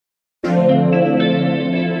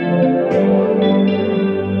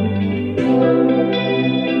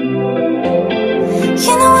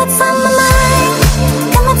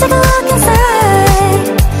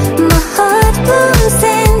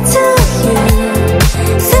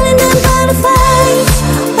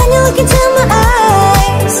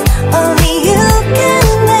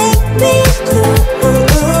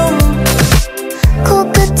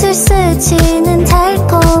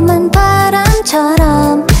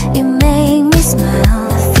You make me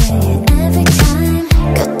smile. I feel it every time.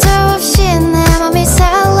 끝도 없이 내 맘이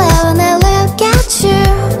설레 when I look at you.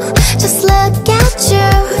 Just look at you.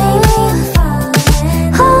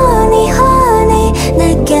 Honey, honey, 날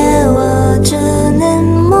깨워주는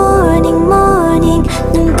morning, morning.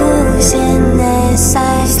 눈부신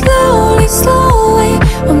햇살. Slowly, slowly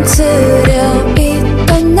멈추려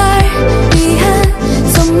있던 날 위한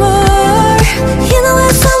선물. You know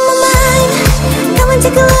what's on my mind. Come and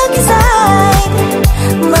take a look inside.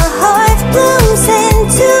 My heart blooms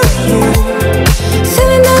into you.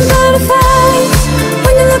 Feeling the butterflies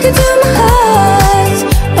when you look into my eyes.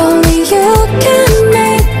 Only you can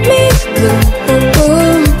make me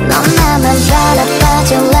bloom. 넌 나만 바라봐줘.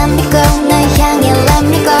 Let me go. 날 향해 let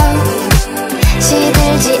me go.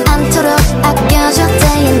 시들지 않도록 아껴줘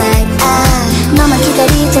day and night. 너만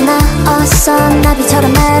기다리잖아. 어서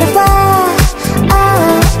나비처럼 날아와.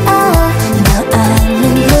 Now I'm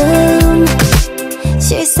in bloom.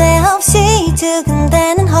 쉴 새 없이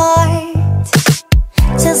두근대는 heart.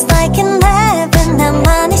 Just like in heaven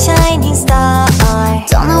나만의 shining star.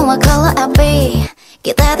 Don't know what color I'll be.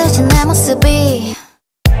 기다려진 내 모습이.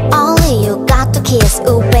 Only you got to kiss.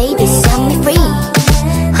 Ooh baby set me free.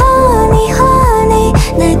 Honey, honey,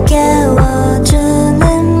 날 깨워주는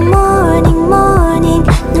morning, morning.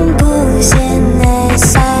 눈부신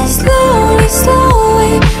햇살. Slowly,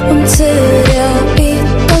 slowly 멈추려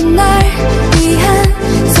있던 날 위한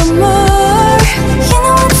선물. You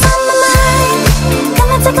know what's on my mind.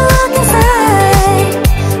 Come and take a look inside.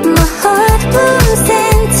 My heart blooms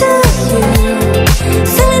into you.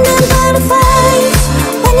 Feeling the butterflies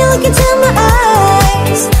when you look into my eyes.